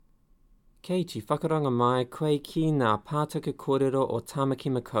Kei te whakaranga mai koe ki ngā pātaka kōrero o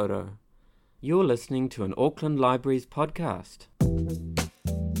Tamaki Makaurau. You're listening to an Auckland Libraries podcast.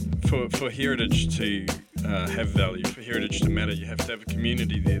 For heritage to have value, for heritage to matter, you have to have a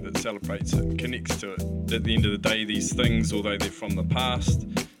community there that celebrates it and connects to it. At the end of the day, these things, although they're from the past,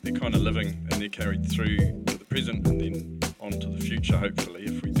 they're kind of living and they're carried through to the present and then on to the future, hopefully,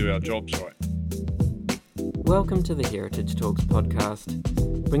 if we do our jobs right. Welcome to the Heritage Talks podcast,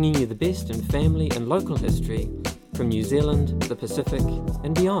 bringing you the best in family and local history from New Zealand, the Pacific,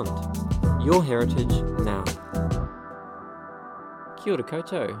 and beyond. Your heritage now. Kia ora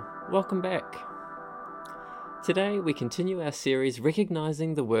koutou. Welcome back. Today we continue our series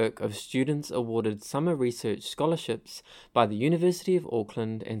recognising the work of students awarded summer research scholarships by the University of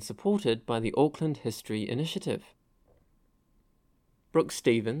Auckland and supported by the Auckland History Initiative. Brooke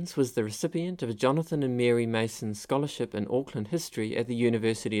Stevens was the recipient of Jonathan and Mary Mason's Scholarship in Auckland History at the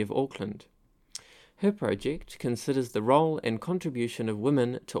University of Auckland. Her project considers the role and contribution of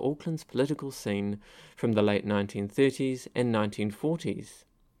women to Auckland's political scene from the late 1930s and 1940s.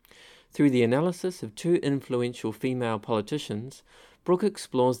 Through the analysis of two influential female politicians, Brooke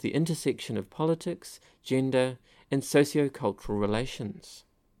explores the intersection of politics, gender, and socio-cultural relations.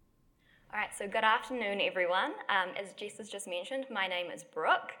 Alright, so good afternoon everyone. As Jess has just mentioned, my name is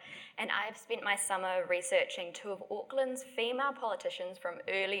Brooke and I've spent my summer researching two of Auckland's female politicians from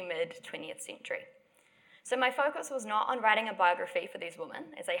early mid-20th century. So my focus was not on writing a biography for these women,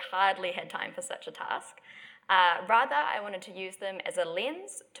 as I hardly had time for such a task. Rather, I wanted to use them as a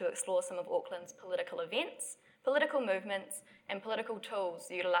lens to explore some of Auckland's political events, political movements, and political tools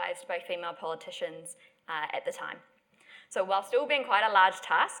utilised by female politicians at the time. So while still being quite a large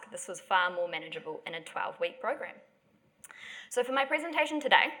task, this was far more manageable in a 12-week program. So for my presentation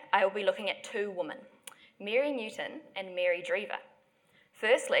today, I will be looking at two women, Mary Newton and Mary Drever.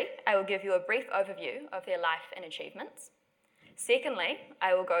 Firstly, I will give you a brief overview of their life and achievements. Secondly,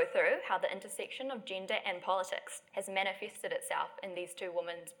 I will go through how the intersection of gender and politics has manifested itself in these two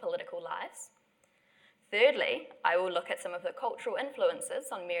women's political lives. Thirdly, I will look at some of the cultural influences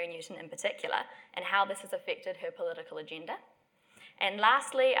on Mary Newton in particular and how this has affected her political agenda. And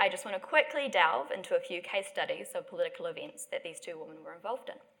lastly, I just want to quickly delve into a few case studies of political events that these two women were involved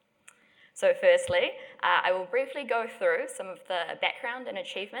in. So firstly, I will briefly go through some of the background and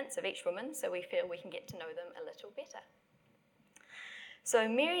achievements of each woman so we feel we can get to know them a little better. So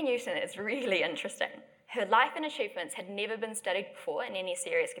Mary Newton is really interesting. Her life and achievements had never been studied before in any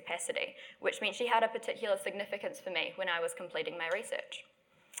serious capacity, which meant she had a particular significance for me when I was completing my research.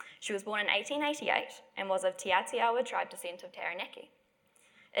 She was born in 1888 and was of Te Atiawa tribe descent of Taranaki.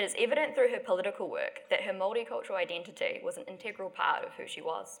 It is evident through her political work that her multicultural identity was an integral part of who she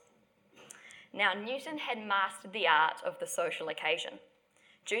was. Now, Newton had mastered the art of the social occasion.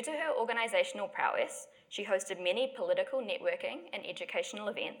 Due to her organisational prowess, she hosted many political networking and educational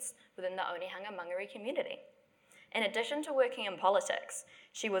events within the Onehunga Mangere community. In addition to working in politics,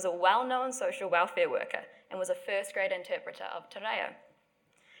 she was a well-known social welfare worker and was a first-grade interpreter of te reo.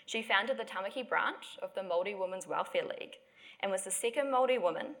 She founded the Tamaki branch of the Māori Women's Welfare League and was the second Māori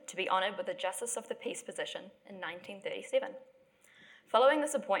woman to be honoured with the Justice of the Peace position in 1937. Following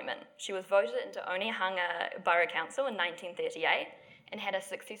this appointment, she was voted into Onehunga Borough Council in 1938 and had a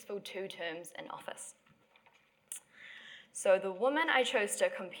successful 2 terms in office. So the woman I chose to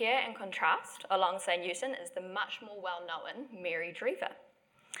compare and contrast alongside Newton is the much more well-known Mary Drever.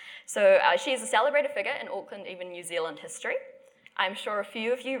 So she is a celebrated figure in Auckland, even New Zealand history. I'm sure a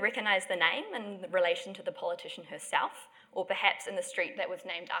few of you recognise the name in relation to the politician herself, or perhaps in the street that was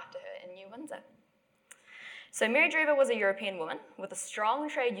named after her in New Windsor. So Mary Drever was a European woman with a strong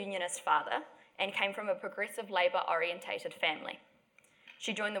trade unionist father and came from a progressive labour-orientated family.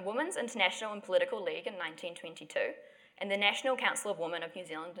 She joined the Women's International and Political League in 1922 and the National Council of Women of New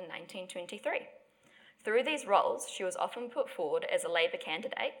Zealand in 1923. Through these roles, she was often put forward as a Labour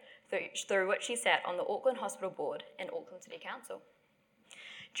candidate, through which she sat on the Auckland Hospital Board and Auckland City Council.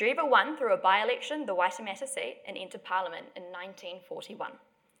 Drever won through a by-election the Waitemata seat and entered Parliament in 1941.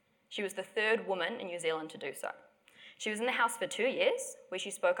 She was the third woman in New Zealand to do so. She was in the House for 2 years, where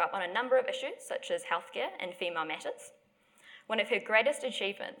she spoke up on a number of issues such as healthcare and female matters. One of her greatest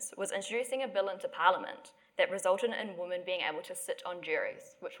achievements was introducing a bill into Parliament that resulted in women being able to sit on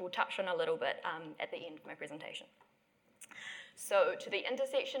juries, which we'll touch on a little bit at the end of my presentation. So, to the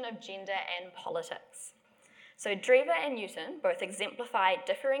intersection of gender and politics. So Drever and Newton both exemplify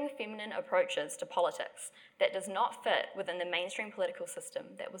differing feminine approaches to politics that does not fit within the mainstream political system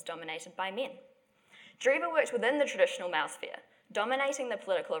that was dominated by men. Drever worked within the traditional male sphere, dominating the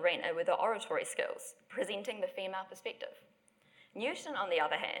political arena with her oratory skills, presenting the female perspective. Newton, on the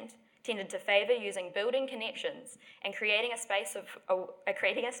other hand, tended to favour using building connections and creating a space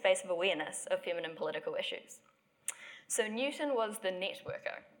of awareness of feminine political issues. So Newton was the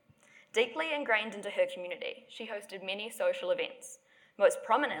networker. Deeply ingrained into her community, she hosted many social events. Most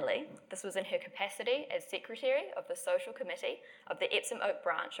prominently, this was in her capacity as Secretary of the Social Committee of the Epsom Oak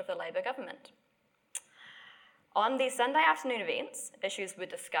branch of the Labour government. On these Sunday afternoon events, issues were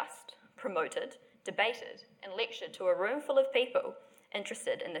discussed, promoted, debated, and lectured to a room full of people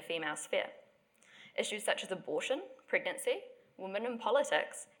interested in the female sphere. Issues such as abortion, pregnancy, women in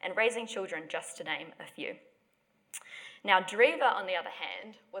politics, and raising children, just to name a few. Now, Drever, on the other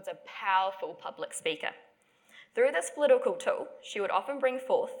hand, was a powerful public speaker. Through this political tool, she would often bring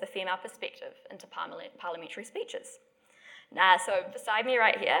forth the female perspective into parliamentary speeches. So beside me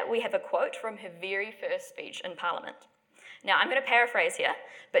right here, we have a quote from her very first speech in Parliament. Now, I'm going to paraphrase here,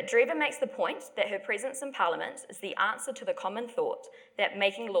 but Drever makes the point that her presence in Parliament is the answer to the common thought that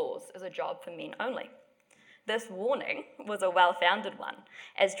making laws is a job for men only. This warning was a well-founded one,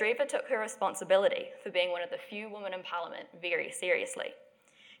 as Drever took her responsibility for being one of the few women in Parliament very seriously.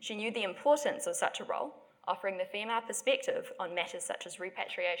 She knew the importance of such a role, offering the female perspective on matters such as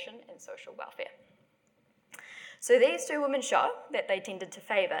repatriation and social welfare. So these two women show that they tended to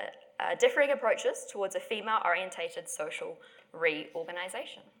favour differing approaches towards a female-orientated social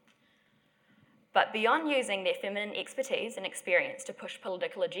reorganisation. But beyond using their feminine expertise and experience to push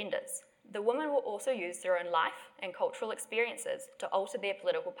political agendas, the women will also use their own life and cultural experiences to alter their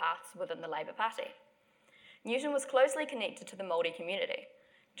political paths within the Labour Party. Newton was closely connected to the Māori community.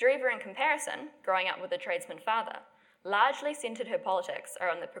 Drever, in comparison, growing up with a tradesman father, largely centred her politics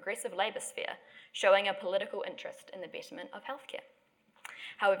around the progressive Labour sphere, showing a political interest in the betterment of healthcare.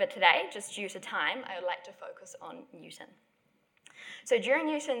 However, today, just due to time, I would like to focus on Newton. So during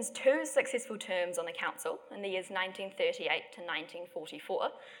Newton's two successful terms on the council in the years 1938 to 1944,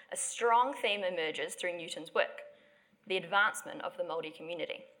 a strong theme emerges through Newton's work: the advancement of the Māori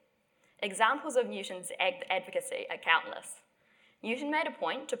community. Examples of Newton's advocacy are countless. Newton made a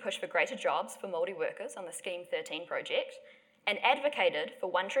point to push for greater jobs for Māori workers on the Scheme 13 project, and advocated for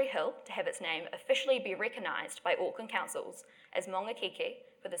One Tree Hill to have its name officially be recognised by Auckland councils as Maunga Keke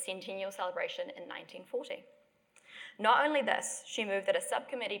for the centennial celebration in 1940. Not only this, she moved that a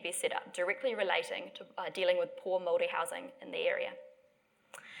subcommittee be set up directly relating to dealing with poor Māori housing in the area.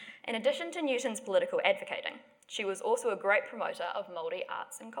 In addition to Newton's political advocating, she was also a great promoter of Māori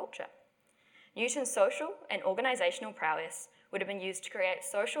arts and culture. Newton's social and organisational prowess would have been used to create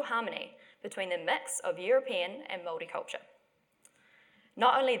social harmony between the mix of European and Māori culture.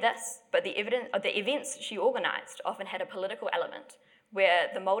 Not only this, but the events she organised often had a political element, where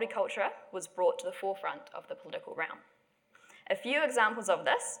the Māori culture was brought to the forefront of the political realm. A few examples of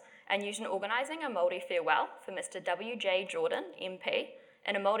this are Newton organising a Māori farewell for Mr. W.J. Jordan, MP,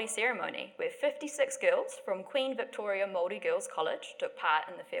 in a Māori ceremony where 56 girls from Queen Victoria Māori Girls' College took part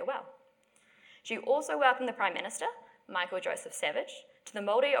in the farewell. She also welcomed the Prime Minister, Michael Joseph Savage, to the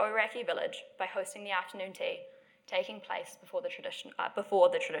Māori Oiraki village by hosting the afternoon tea, taking place before the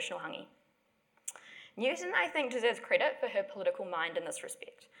traditional hangi. Newton, I think, deserves credit for her political mind in this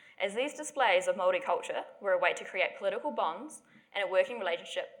respect, as these displays of Māori culture were a way to create political bonds and a working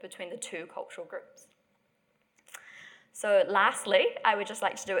relationship between the two cultural groups. So lastly, I would just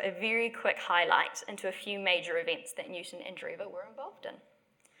like to do a very quick highlight into a few major events that Newton and Drever were involved in.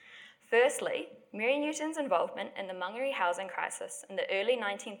 Firstly, Mary Newton's involvement in the Mangere housing crisis in the early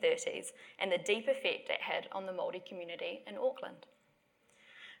 1930s and the deep effect it had on the Māori community in Auckland.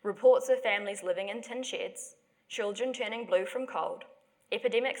 Reports of families living in tin sheds, children turning blue from cold,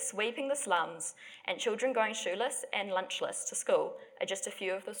 epidemics sweeping the slums, and children going shoeless and lunchless to school are just a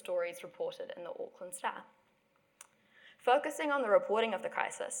few of the stories reported in the Auckland Star. Focusing on the reporting of the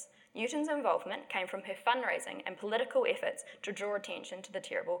crisis, Newton's involvement came from her fundraising and political efforts to draw attention to the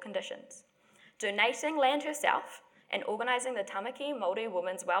terrible conditions. Donating land herself and organising the Tamaki Māori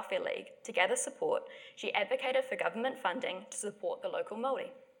Women's Welfare League to gather support, she advocated for government funding to support the local Māori.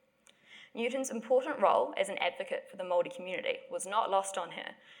 Newton's important role as an advocate for the Māori community was not lost on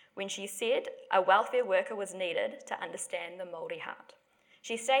her when she said a welfare worker was needed to understand the Māori heart.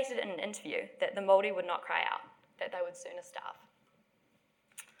 She stated in an interview that the Māori would not cry out, that they would sooner starve.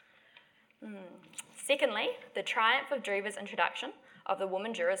 Secondly, the triumph of Drever's introduction of the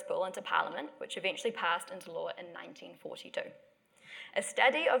Women Jurors Bill into Parliament, which eventually passed into law in 1942. A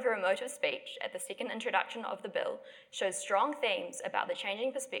study of her emotive speech at the second introduction of the bill shows strong themes about the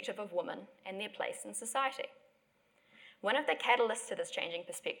changing perspective of women and their place in society. One of the catalysts to this changing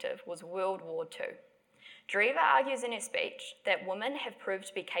perspective was World War II. Drever argues in her speech that women have proved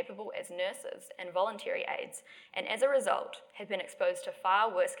to be capable as nurses and voluntary aides, and as a result have been exposed to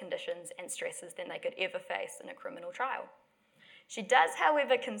far worse conditions and stresses than they could ever face in a criminal trial. She does,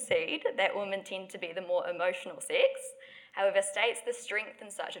 however, concede that women tend to be the more emotional sex, however states the strength in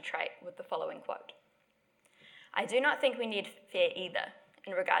such a trait with the following quote: "I do not think we need fear either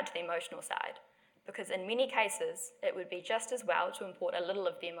in regard to the emotional side, because in many cases it would be just as well to import a little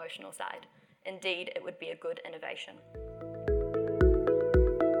of the emotional side. Indeed, it would be a good innovation."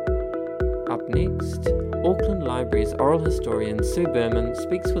 Up next, Auckland Library's oral historian Sue Berman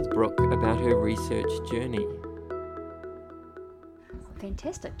speaks with Brooke about her research journey.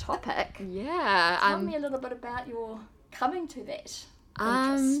 Fantastic topic. Yeah. Tell me a little bit about your coming to that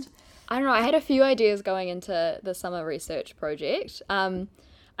interest. I don't know, I had a few ideas going into the summer research project.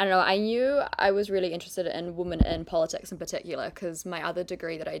 I don't know, I knew I was really interested in women in politics in particular because my other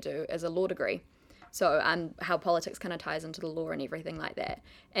degree that I do is a law degree. So how politics kind of ties into the law and everything like that.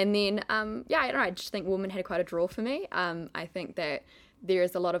 And then, I don't know, I just think women had quite a draw for me. I think that there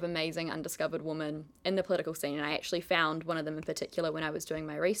is a lot of amazing undiscovered women in the political scene, and I actually found one of them in particular when I was doing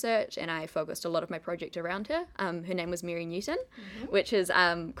my research, and I focused a lot of my project around her. Her name was Mary Newton, which is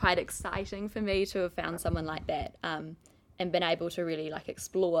quite exciting for me to have found someone like that and been able to really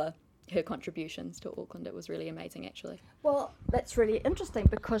explore her contributions to Auckland. It was really amazing, actually. Well, that's really interesting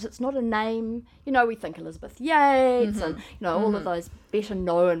because it's not a name, we think Elizabeth Yates and, all of those better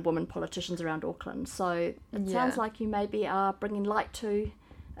known women politicians around Auckland. So it sounds like you maybe are bringing light to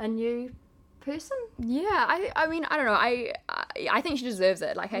a new person. Yeah, I mean, I don't know. I think she deserves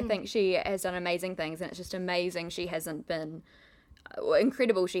it. I think she has done amazing things, and it's just amazing she hasn't been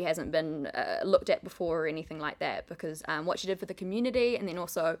incredible she hasn't been looked at before or anything like that, because what she did for the community and then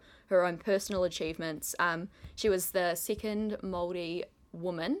also her own personal achievements. She was the second Māori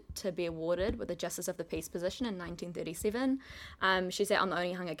woman to be awarded with the Justice of the Peace position in 1937. She sat on the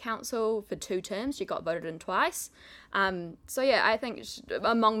Onehunga Council for 2 terms. She got voted in twice. I think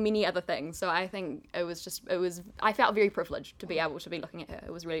among many other things. So I think I felt very privileged to be able to be looking at her.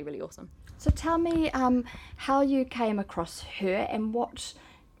 It was really, really awesome. So tell me how you came across her and what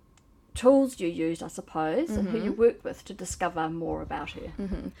tools you used, I suppose, and who you worked with to discover more about her.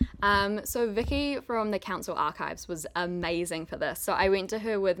 So Vicky from the council archives was amazing for this. So I went to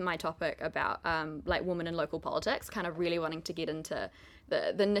her with my topic about women in local politics, kind of really wanting to get into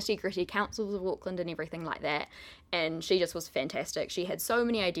the nitty-gritty councils of Auckland and everything like that, and she just was fantastic. She had so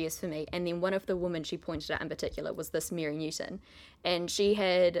many ideas for me, and then one of the women she pointed out in particular was this Mary Newton, and she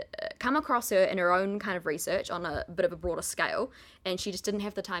had come across her in her own kind of research on a bit of a broader scale, and she just didn't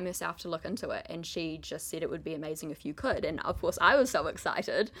have the time herself to look into it, and she just said it would be amazing if you could, and of course I was so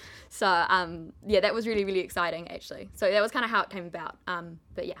excited. So that was really, really exciting actually. So that was kind of how it came about.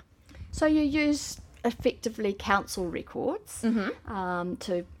 So you used effectively council records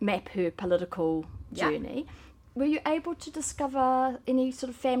to map her political journey. Were you able to discover any sort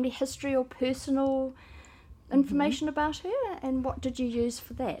of family history or personal information about her, and what did you use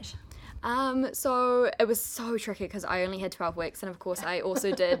for that? So it was so tricky because I only had 12 weeks, and of course I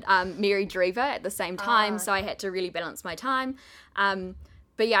also did Mary Drever at the same time, so I had to really balance my time.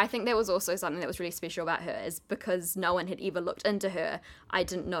 I think that was also something that was really special about her, is because no one had ever looked into her. I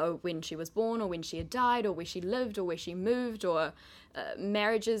didn't know when she was born or when she had died or where she lived or where she moved or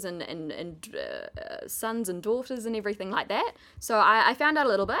marriages and sons and daughters and everything like that. So I found out a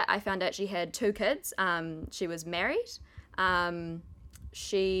little bit. I found out she had 2 kids. She was married.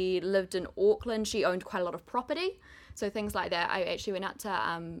 She lived in Auckland. She owned quite a lot of property. So things like that. I actually went out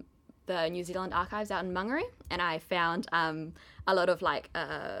to the New Zealand archives out in Mangere, and I found a lot of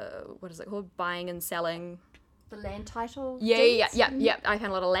what is it called? Buying and selling. The land title deeds? Yeah. I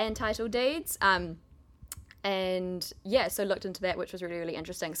found a lot of land title deeds. So looked into that, which was really, really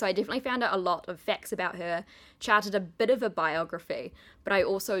interesting. So I definitely found out a lot of facts about her, charted a bit of a biography, but I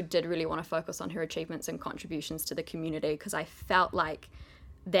also did really want to focus on her achievements and contributions to the community, because I felt like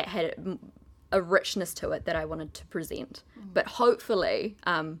that had a richness to it that I wanted to present. But hopefully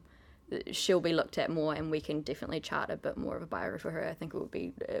she'll be looked at more, and we can definitely chart a bit more of a biography for her. I think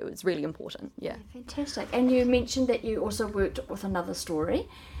it was really important. Yeah. Fantastic. And you mentioned that you also worked with another story,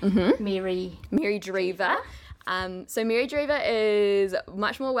 Mary Drever. So Mary Drever is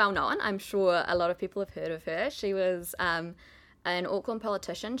much more well known. I'm sure a lot of people have heard of her. She was an Auckland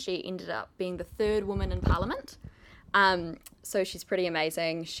politician. She ended up being the 3rd woman in Parliament. So she's pretty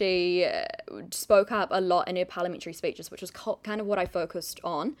amazing. She spoke up a lot in her parliamentary speeches, which was kind of what I focused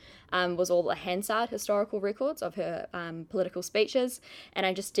on, was all the Hansard historical records of her political speeches. And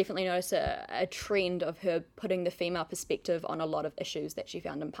I just definitely noticed a trend of her putting the female perspective on a lot of issues that she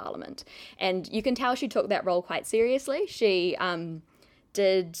found in Parliament. And you can tell she took that role quite seriously. She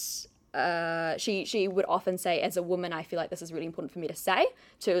she would often say, as a woman, I feel like this is really important for me to say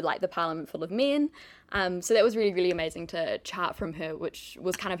to like the Parliament full of men. So that was really, really amazing to chart from her, which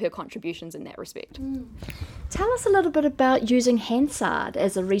was kind of her contributions in that respect. Tell us a little bit about using Hansard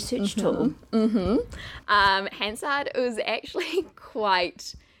as a research tool. Hansard was actually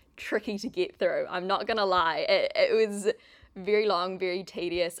quite tricky to get through. I'm not going to lie. It was very long, very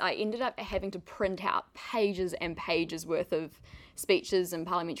tedious. I ended up having to print out pages and pages worth of speeches and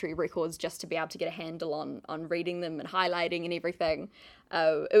parliamentary records just to be able to get a handle on reading them and highlighting and everything.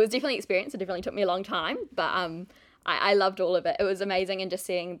 It was definitely an experience. It definitely took me a long time, but I loved all of it. It was amazing, and just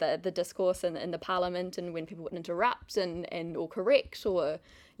seeing the discourse in the Parliament and when people would interrupt and or correct or...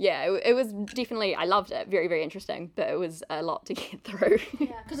 Yeah, it was definitely, I loved it. Very, very interesting, but it was a lot to get through.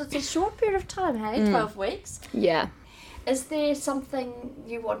 Yeah, because it's a short period of time, hey? 12 weeks. Yeah. Is there something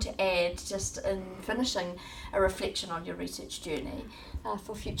you want to add just in finishing a reflection on your research journey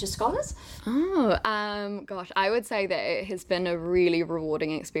for future scholars? Gosh, I would say that it has been a really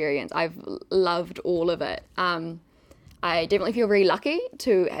rewarding experience. I've loved all of it. I definitely feel very lucky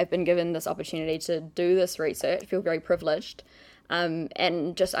to have been given this opportunity to do this research. I feel very privileged.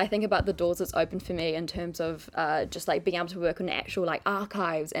 And just I think about the doors it's opened for me in terms of just like being able to work on actual like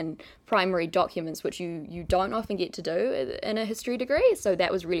archives and primary documents, which you don't often get to do in a history degree. So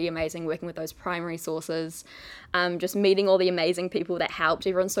that was really amazing, working with those primary sources, just meeting all the amazing people that helped.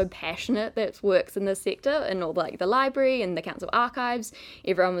 Everyone's so passionate that works in this sector, and all like the library and the Council Archives.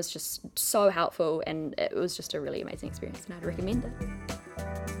 Everyone was just so helpful, and it was just a really amazing experience, and I'd recommend it.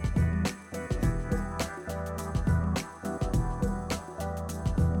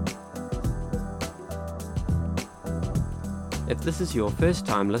 If this is your first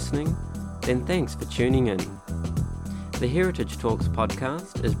time listening, then thanks for tuning in. The Heritage Talks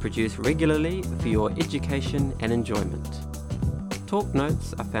podcast is produced regularly for your education and enjoyment. Talk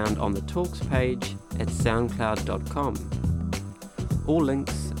notes are found on the Talks page at soundcloud.com. All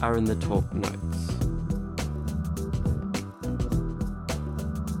links are in the talk notes.